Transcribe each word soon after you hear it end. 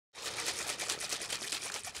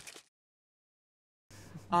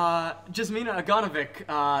Jasmine Aganovic,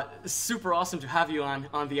 super awesome to have you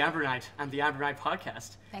on the Amber Night and the Amber Night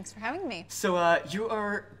podcast. Thanks for having me. So you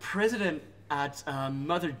are president at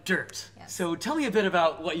Motherdirt. Yes. So tell me a bit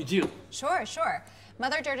about what you do. Sure.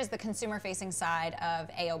 Motherdirt is the consumer-facing side of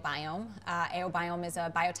Biome. Biome is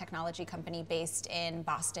a biotechnology company based in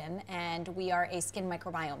Boston, and we are a skin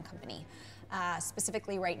microbiome company.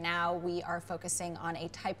 Specifically right now, we are focusing on a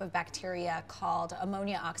type of bacteria called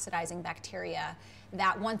ammonia-oxidizing bacteria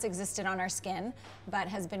that once existed on our skin, but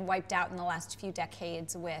has been wiped out in the last few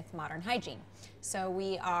decades with modern hygiene. So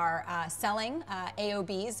we are selling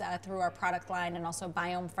AOBs through our product line and also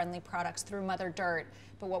biome-friendly products through Motherdirt.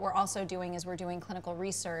 But what we're also doing is we're doing clinical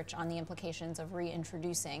research on the implications of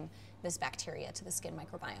reintroducing this bacteria to the skin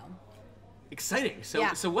microbiome. Exciting. So,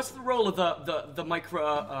 Yeah. so what's the role of the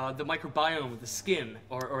microbiome, the skin,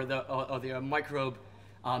 or the microbe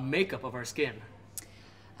makeup of our skin?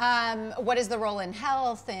 What is the role in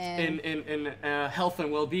health and In health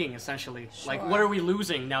and well-being, essentially. Like, Sure. what are we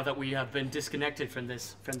losing now that we have been disconnected from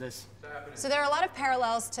this? So there are a lot of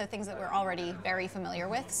parallels to things that we're already very familiar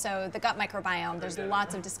with. So the gut microbiome, there's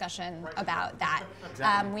lots of discussion about that.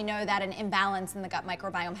 Exactly. We know that an imbalance in the gut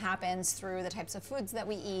microbiome happens through the types of foods that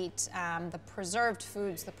we eat, the preserved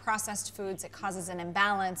foods, the processed foods. It causes an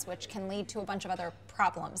imbalance, which can lead to a bunch of other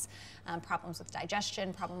problems. Problems with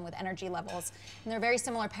digestion, problem with energy levels, and there are very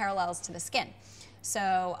similar parallels to the skin.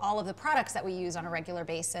 So all of the products that we use on a regular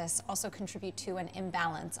basis also contribute to an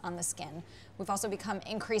imbalance on the skin. We've also become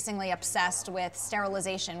increasingly obsessed with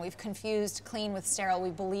sterilization. We've confused clean with sterile.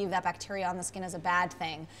 We believe that bacteria on the skin is a bad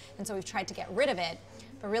thing, and so we've tried to get rid of it.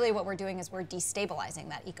 But really what we're doing is we're destabilizing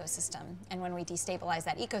that ecosystem. And when we destabilize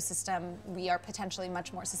that ecosystem, we are potentially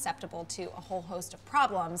much more susceptible to a whole host of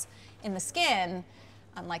problems in the skin.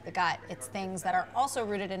 Unlike the gut, it's things that are also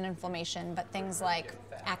rooted in inflammation, but things like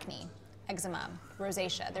acne, eczema,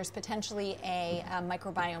 rosacea. There's potentially a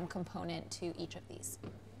microbiome component to each of these.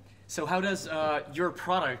 So how does your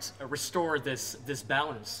product restore this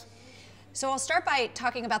balance? So I'll start by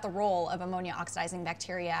talking about the role of ammonia-oxidizing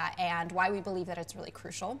bacteria and why we believe that it's really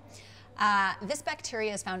crucial. This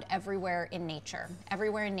bacteria is found everywhere in nature.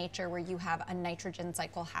 Everywhere in nature where you have a nitrogen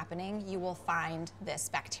cycle happening, you will find this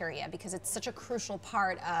bacteria because it's such a crucial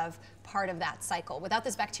part of that cycle. Without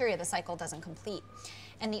this bacteria, the cycle doesn't complete.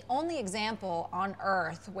 And the only example on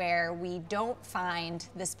Earth where we don't find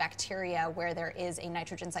this bacteria where there is a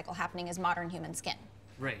nitrogen cycle happening is modern human skin.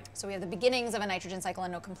 Right. So we have the beginnings of a nitrogen cycle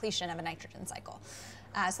and no completion of a nitrogen cycle.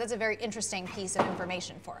 So that's a very interesting piece of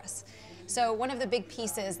information for us. So one of the big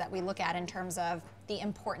pieces that we look at in terms of the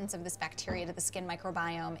importance of this bacteria to the skin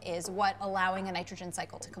microbiome is what allowing a nitrogen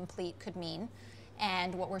cycle to complete could mean.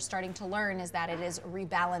 And what we're starting to learn is that it is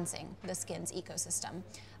rebalancing the skin's ecosystem.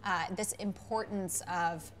 This importance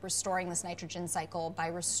of restoring this nitrogen cycle by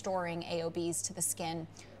restoring AOBs to the skin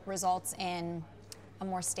results in a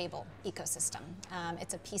more stable ecosystem.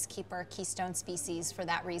 It's a peacekeeper, keystone species for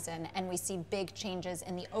that reason, and we see big changes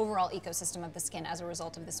in the overall ecosystem of the skin as a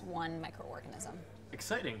result of this one microorganism.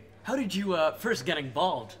 Exciting. How did you first get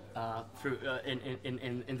involved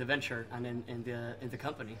in the venture and in the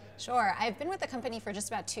company? Sure, I've been with the company for just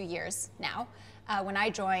about 2 years now. When I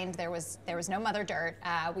joined, there was no Motherdirt.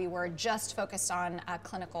 We were just focused on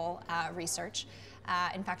clinical research.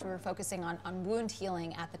 In fact, we were focusing on wound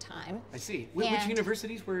healing at the time. I see. Which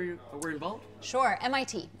universities were involved? Sure,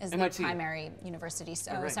 MIT is MIT. the primary university,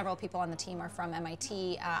 so Right. several people on the team are from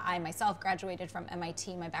MIT. I myself graduated from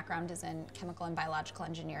MIT. My background is in chemical and biological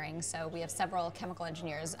engineering, so we have several chemical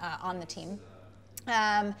engineers on the team.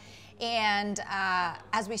 As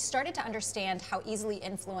we started to understand how easily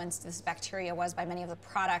influenced this bacteria was by many of the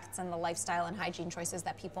products and the lifestyle and hygiene choices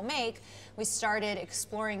that people make, we started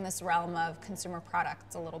exploring this realm of consumer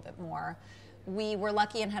products a little bit more. We were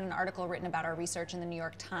lucky and had an article written about our research in the New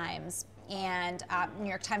York Times. And New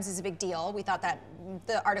York Times is a big deal. We thought that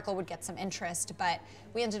the article would get some interest, but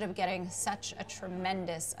we ended up getting such a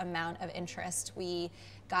tremendous amount of interest. We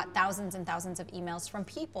got thousands and thousands of emails from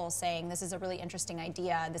people saying, this is a really interesting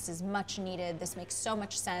idea, this is much needed, this makes so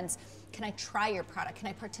much sense, can I try your product, can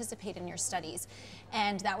I participate in your studies?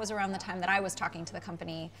 And that was around the time that I was talking to the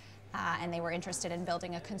company, and they were interested in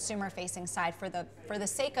building a consumer-facing side for the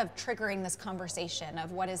sake of triggering this conversation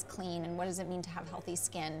of what is clean and what does it mean to have healthy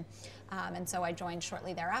skin. And so I joined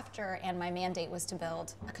shortly thereafter, and my mandate was to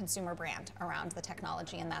build a consumer brand around the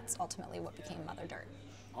technology, and that's ultimately what became Motherdirt.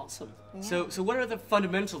 Awesome. Yeah. So what are the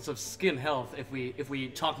fundamentals of skin health if we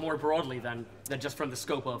talk more broadly than just from the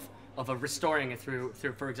scope of restoring it through,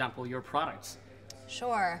 for example, your products?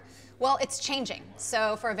 Sure. Well, it's changing.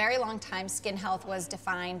 So for a very long time, skin health was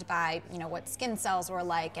defined by, what skin cells were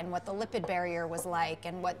like and what the lipid barrier was like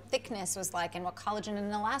and what thickness was like and what collagen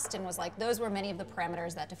and elastin was like. Those were many of the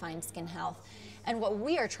parameters that defined skin health. And what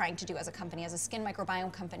we are trying to do as a company, as a skin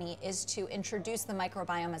microbiome company, is to introduce the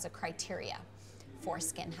microbiome as a criteria for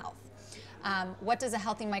skin health. What does a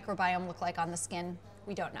healthy microbiome look like on the skin?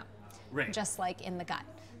 We don't know. Right. Just like in the gut.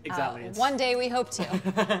 Exactly. One day we hope to,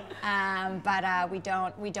 but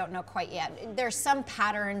we don't know quite yet. There's some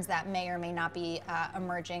patterns that may or may not be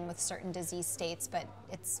emerging with certain disease states, but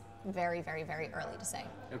it's very, very, very early to say.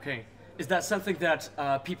 Okay. Is that something that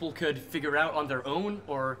people could figure out on their own,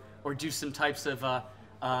 or do some types of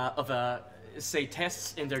say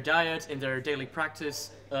tests in their diet, in their daily practice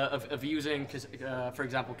of using, for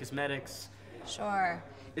example, cosmetics? Sure.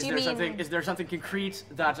 Is there something concrete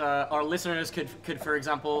that our listeners could, for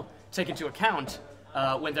example, take into account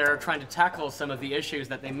when they're trying to tackle some of the issues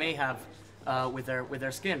that they may have with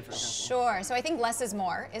their skin, for example? Sure. So I think less is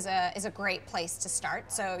more is a great place to start.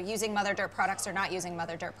 So using Motherdirt products or not using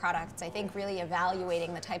Motherdirt products, I think really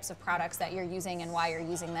evaluating the types of products that you're using and why you're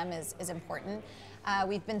using them is important.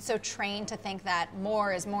 We've been so trained to think that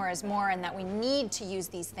more is more is more, and that we need to use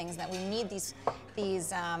these things, that we need these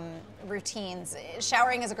routines.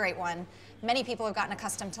 Showering is a great one. Many people have gotten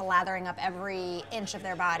accustomed to lathering up every inch of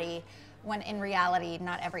their body, when in reality,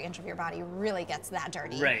 not every inch of your body really gets that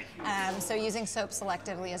dirty. Right. So using soap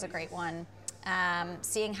selectively is a great one.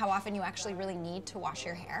 Seeing how often you actually really need to wash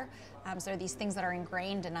your hair. So there are these things that are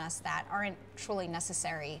ingrained in us that aren't truly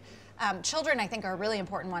necessary. Children, I think, are a really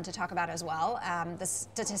important one to talk about as well. The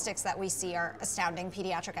statistics that we see are astounding.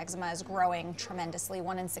 Pediatric eczema is growing tremendously.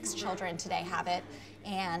 1 in 6 children today have it,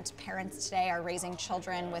 and parents today are raising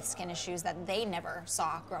children with skin issues that they never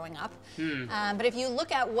saw growing up. But if you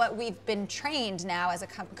look at what we've been trained now as a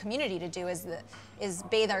community to do is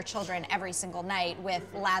bathe our children every single night with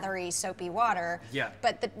lathery, soapy water. Yeah.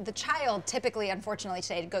 But the child typically, unfortunately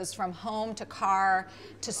today, goes from home to car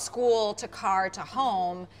to school to car to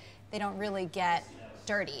home. They don't really get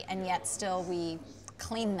dirty, and yet still we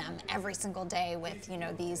clean them every single day with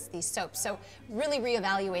these soaps. So really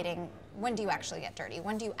reevaluating, when do you actually get dirty?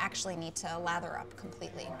 When do you actually need to lather up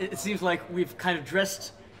completely? It seems like we've kind of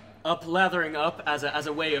dressed up lathering up as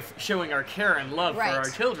a way of showing our care and love for our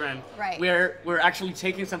children. Right. We're actually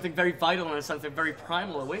taking something very vital and something very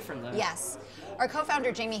primal away from them. Yes. Our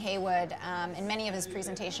co-founder, Jamie Haywood, in many of his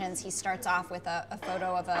presentations, he starts off with a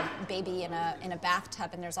photo of a baby in a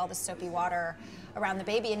bathtub, and there's all this soapy water around the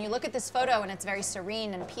baby. And you look at this photo, and it's very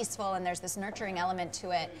serene and peaceful, and there's this nurturing element to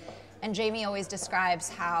it. And Jamie always describes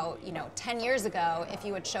how, 10 years ago, if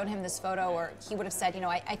you had shown him this photo, or he would have said,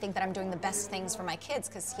 I think that I'm doing the best things for my kids,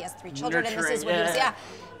 because he has 3 children, and this is what he was,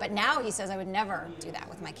 But now he says, I would never do that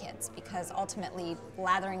with my kids, because ultimately,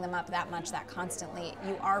 lathering them up that much, that constantly,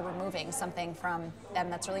 you are removing something from them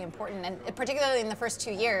that's really important. And particularly in the first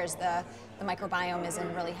 2 years, the microbiome is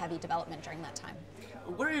in really heavy development during that time.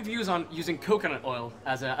 What are your views on using coconut oil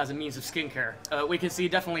as a means of skincare? We can see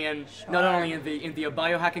definitely not only in the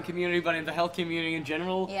biohacking community, but in the health community in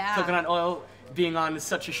general. Yeah. Coconut oil being on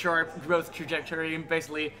such a sharp growth trajectory, and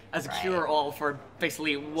basically as a cure-all for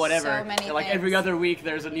basically whatever. So many like things. every other week,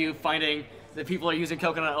 there's a new finding that people are using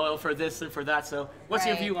coconut oil for this and for that. So what's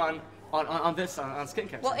your view on this, on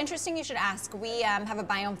skincare? Well, interesting you should ask. We have a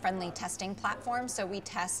Biome-Friendly testing platform, so we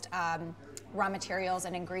test raw materials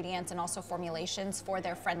and ingredients and also formulations for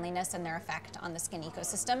their friendliness and their effect on the skin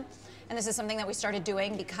ecosystem. And this is something that we started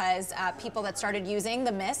doing because people that started using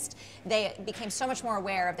the mist, they became so much more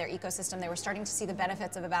aware of their ecosystem. They were starting to see the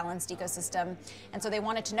benefits of a balanced ecosystem, and so they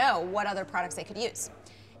wanted to know what other products they could use.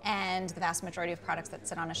 And the vast majority of products that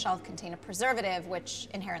sit on a shelf contain a preservative, which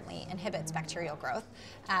inherently inhibits bacterial growth.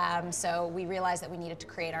 So we realized that we needed to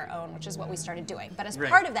create our own, which is what we started doing. But as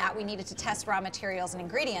part of that, we needed to test raw materials and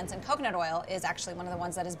ingredients, and coconut oil is actually one of the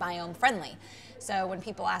ones that is biome-friendly. So when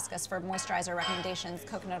people ask us for moisturizer recommendations,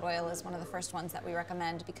 coconut oil is one of the first ones that we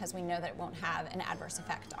recommend, because we know that it won't have an adverse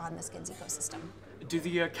effect on the skin's ecosystem. Do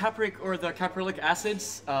the capric or the caprylic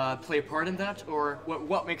acids play a part in that, or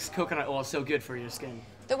what makes coconut oil so good for your skin?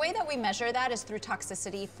 The way that we measure that is through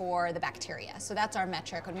toxicity for the bacteria. So that's our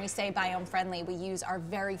metric. When we say biome-friendly, we use our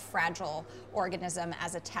very fragile organism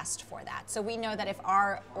as a test for that. So we know that if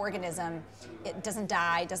our organism, it doesn't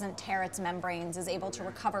die, doesn't tear its membranes, is able to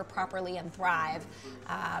recover properly and thrive,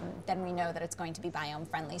 then we know that it's going to be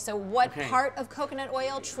biome-friendly. So what part of coconut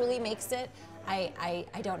oil truly makes it I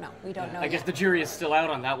don't know. We don't know I guess yet. the jury is still out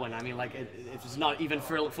on that one. I mean, like, it's not even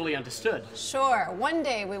fully understood. Sure, one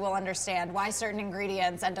day we will understand why certain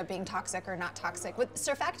ingredients end up being toxic or not toxic.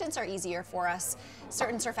 Surfactants are easier for us.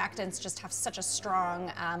 Certain surfactants just have such a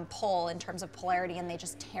strong pull in terms of polarity, and they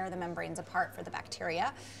just tear the membranes apart for the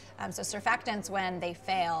bacteria. So surfactants, when they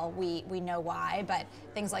fail, we know why, but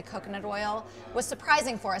things like coconut oil was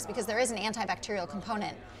surprising for us because there is an antibacterial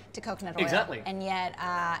component to coconut oil. Exactly. And yet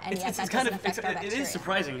that doesn't affect our bacteria. It is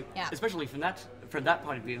surprising, yeah. Especially from that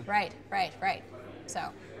point of view. Right.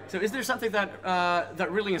 So is there something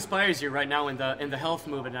that really inspires you right now in the health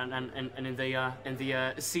movement and in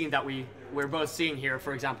the scene that we're both seeing here,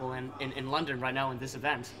 for example, in London right now in this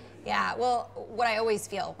event? Yeah, well, what I always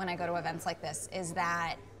feel when I go to events like this is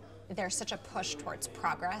that there's such a push towards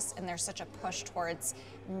progress, and there's such a push towards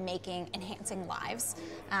enhancing lives,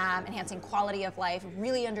 enhancing quality of life,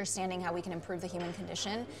 really understanding how we can improve the human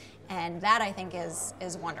condition, and that I think is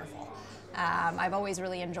wonderful. I've always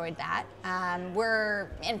really enjoyed that.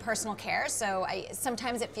 We're in personal care, so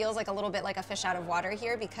sometimes it feels like a little bit like a fish out of water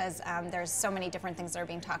here because there's so many different things that are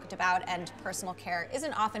being talked about, and personal care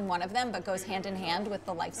isn't often one of them, but goes hand in hand with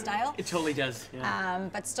the lifestyle. It totally does. Yeah.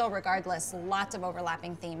 But still, regardless, lots of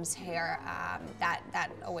overlapping themes here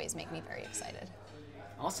that always make me very excited.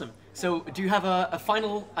 Awesome. So do you have a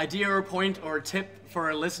final idea or point or tip for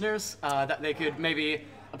our listeners that they could maybe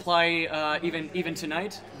apply even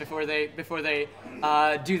tonight before they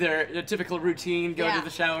do their typical routine, go to the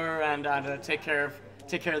shower and take care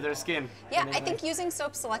of their skin? Yeah, I think using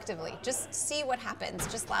soap selectively. Just see what happens.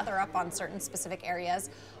 Just lather up on certain specific areas.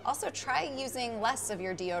 Also, try using less of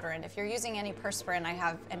your deodorant. If you're using antiperspirant, I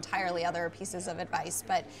have entirely other pieces of advice,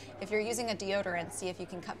 but if you're using a deodorant, see if you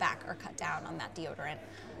can cut back or cut down on that deodorant.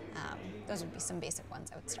 Those would be some basic ones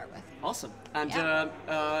I would start with. Awesome. And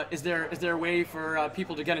is there a way for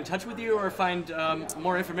people to get in touch with you or find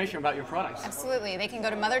more information about your products? Absolutely. They can go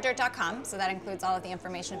to motherdirt.com, so that includes all of the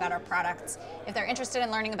information about our products. If they're interested in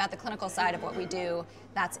learning about the clinical side of what we do,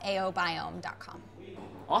 that's aobiome.com.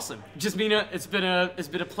 Awesome. Jasmine, it's been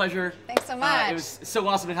a pleasure. Thanks so much. It was so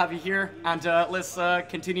awesome to have you here, and let's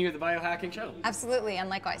continue the biohacking show. Absolutely, and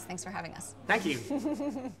likewise, thanks for having us. Thank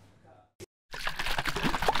you.